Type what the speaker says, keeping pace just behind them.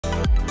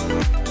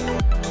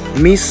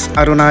Miss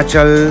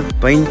Arunachal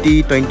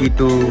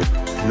 2022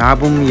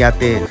 नाबुम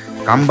याते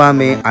काम्बा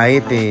में आए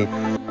थे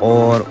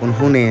और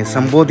उन्होंने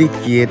संबोधित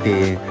किए थे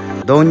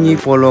Donyi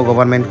Polo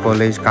government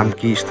college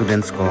Kamki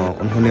students को।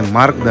 उन्होंने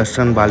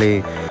मार्गदर्शन वाले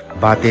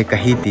बातें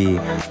कही थी।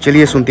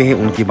 चलिए सुनते हैं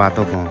उनकी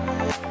बातों को।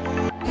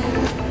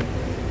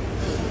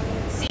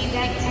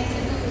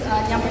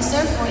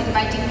 Sir, for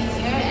inviting me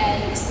here,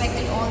 and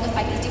respected all the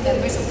faculty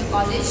members of the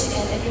college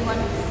and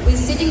everyone who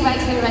is sitting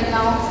right here right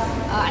now.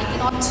 I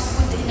cannot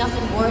put enough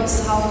in words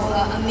how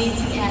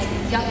amazing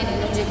and young and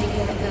energetic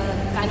the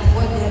kind of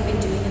work they have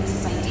been doing in the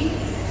society.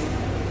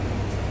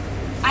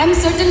 I am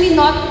certainly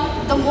not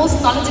the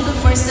most knowledgeable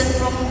person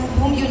from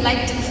whom you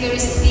like to hear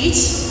a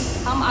speech.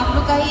 हम आप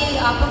लोग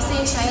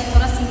से शायद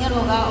थोड़ा senior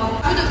होगा और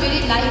on a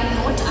very light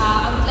note,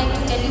 I would like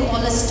to tell you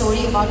all a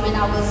story about when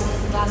I was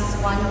in class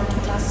 1 to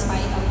class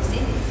 5, I would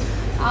say.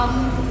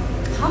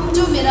 हम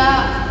जो मेरा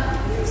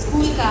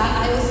स्कूल का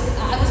I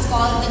was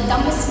called the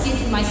dumbest kid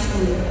in my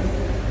school.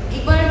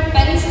 एक बार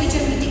parents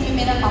teacher meeting में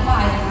मेरा पापा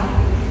आया था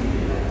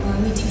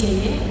मीटिंग के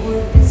लिए और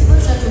प्रिंसिपल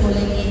सर जो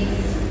बोले कि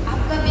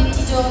आपका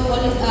बेटी जो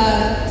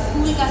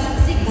स्कूल का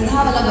सबसे गधा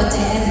वाला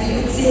बच्चा है, as we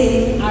would say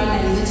in our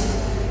language,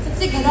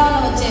 सबसे गधा वाला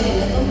बच्चा है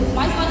बोले। तो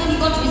my father he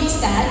got really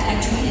sad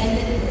actually and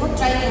then बहुत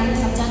ट्राई किया हमें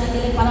समझाने के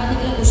लिए, पढ़ाने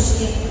के लिए कोशिश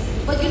की।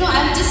 But you know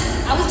I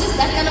was just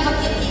that kind of a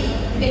kid कि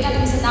बेटा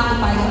तुमसे ना हो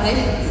पाएगा, राइट?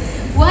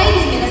 हुआ ही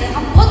नहीं मेरा से।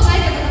 हम बहुत ट्राई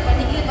करते थे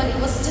पढ़ने के लिए, but it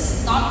was just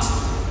not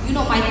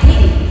my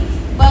thing.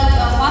 But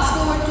fast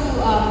forward to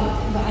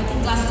I think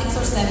class 6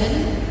 or 7,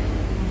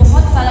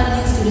 बहुत सारा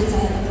new students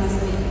आया था class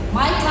में.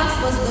 My class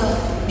was the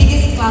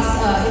biggest class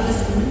in the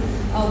school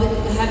with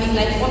having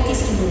like 40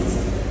 students.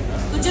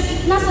 तो जब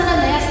इतना सारा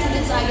नया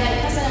students आ गया,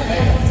 इतना सारा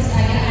नया courses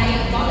आ गया, I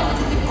got a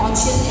little bit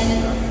conscious and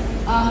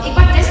एक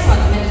बार टेस्ट हुआ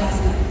था मेरे क्लास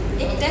में।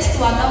 एक टेस्ट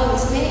हुआ था और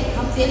उसमें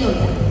हम फेल हो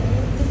गए।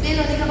 तो फेल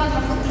होने के बाद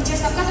हमको टीचर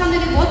सबका सामने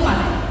भी बहुत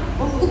मारा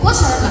और उनको बहुत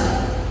शर्म लगा।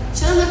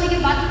 शर्म लगने के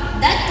बाद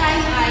that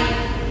time I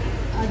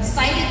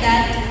decided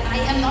that I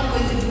am not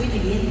going to do it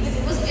again because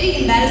it was very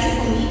embarrassing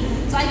for me.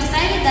 So I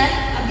decided that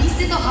अभी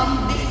से तो हम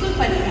बिल्कुल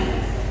पढ़ेंगे।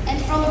 And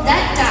from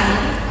that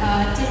time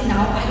till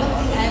now, I don't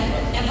think I have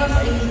ever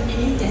failed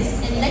any test.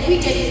 And let me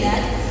tell you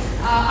that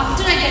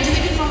after I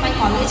graduated from my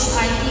college,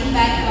 I came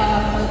back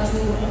to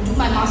do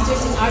my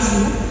masters in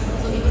RU.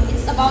 So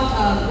it's about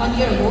 1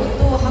 year ago.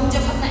 तो हम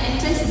जब अपना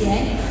entrance दिया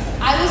है,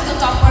 I was the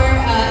topper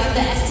in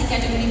the ST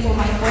category for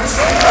my first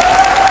year.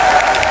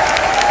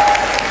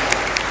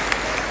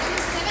 There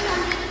were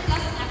 700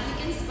 plus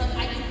applicants, but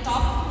I could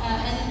top.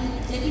 And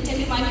let me tell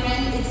you, my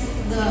friend, it's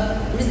the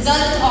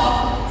result of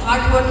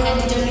hard work and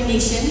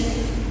determination.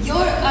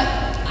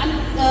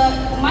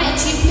 My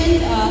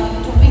achievement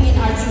topping in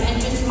RU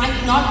entrance might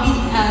not be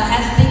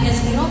as big as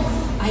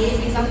IAS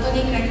exam तो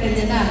नहीं crack कर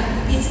देना,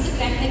 PhD तो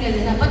crack नहीं कर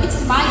देना, but it's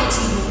my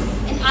achievement,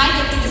 and I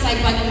get to decide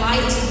what my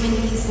achievement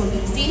means for me.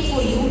 Same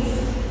for you.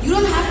 You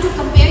don't have to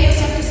compare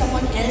yourself to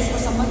someone else or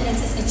someone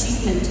else's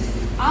achievement.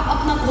 आप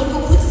अपना goal को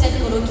खुद set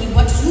करो कि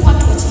what you want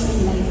to achieve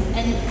in life,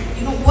 and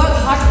work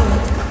hard for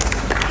it.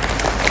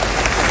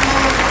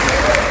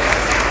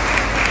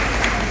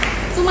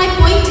 So my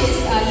point is,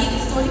 ये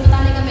story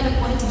बताने का मेरा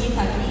point ये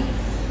था कि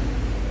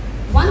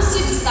once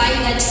you decide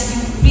that you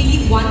really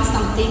want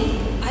something,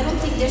 I don't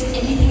think there's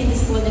anything in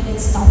this world that can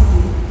stop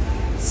you.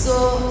 So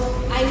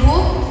I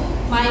hope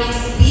my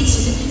speech,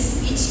 little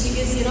speech,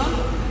 because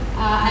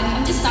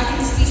I'm just starting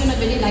the speech on a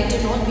very lighter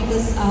note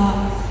because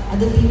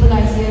other people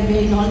are here,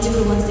 very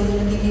knowledgeable ones. They're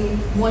going to give you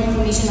more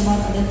information about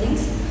other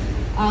things.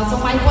 So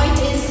my point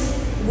is,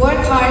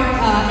 work hard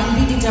and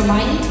be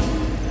determined.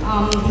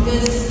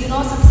 Because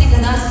सबसे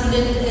गधा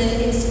student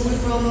in school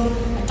from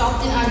top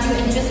 10 RU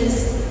entrance is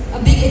a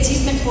big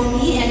achievement for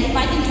me, and if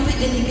I can do it,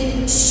 then you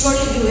can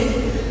surely do it.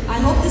 I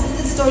hope this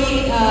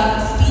story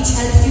speech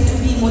helps you to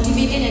be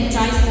motivated and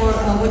try for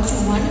what you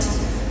want.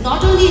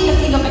 Not only in the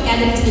field of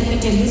academics, let me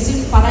tell you,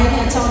 सिर्फ पढ़ाई में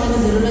अच्छा होने की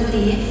ज़रूरत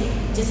नहीं है।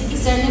 जैसे कि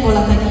सर ने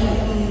बोला था कि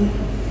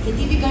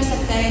खेती भी कर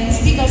सकता है,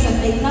 कुछ भी कर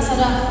सकता है, इतना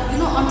सारा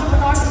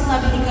entrepreneurs इतना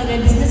भी निकल रहे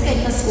हैं, business का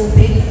इतना scope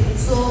है।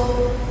 So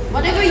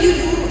whatever you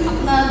do,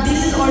 अपना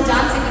दिल और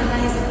जान से करना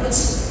है सब कुछ।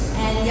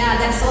 And yeah,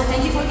 that's all.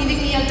 Thank you for giving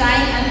me your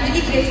time. I'm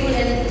really grateful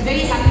and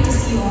very happy to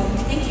see you all.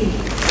 Thank you.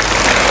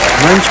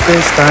 मंच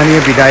पे स्थानीय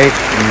विधायक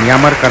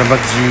न्यामर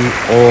करबक जी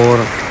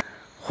और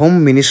होम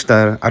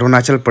मिनिस्टर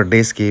अरुणाचल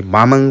प्रदेश के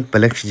बामंग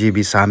पलक्ष जी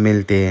भी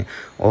शामिल थे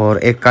और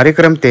एक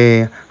कार्यक्रम थे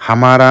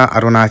हमारा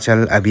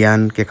अरुणाचल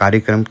अभियान के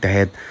कार्यक्रम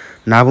तहत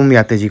नाबुम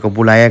याते जी को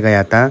बुलाया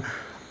गया था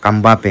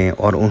काम्बा पे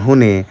और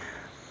उन्होंने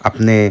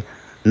अपने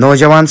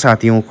नौजवान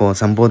साथियों को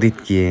संबोधित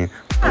किए।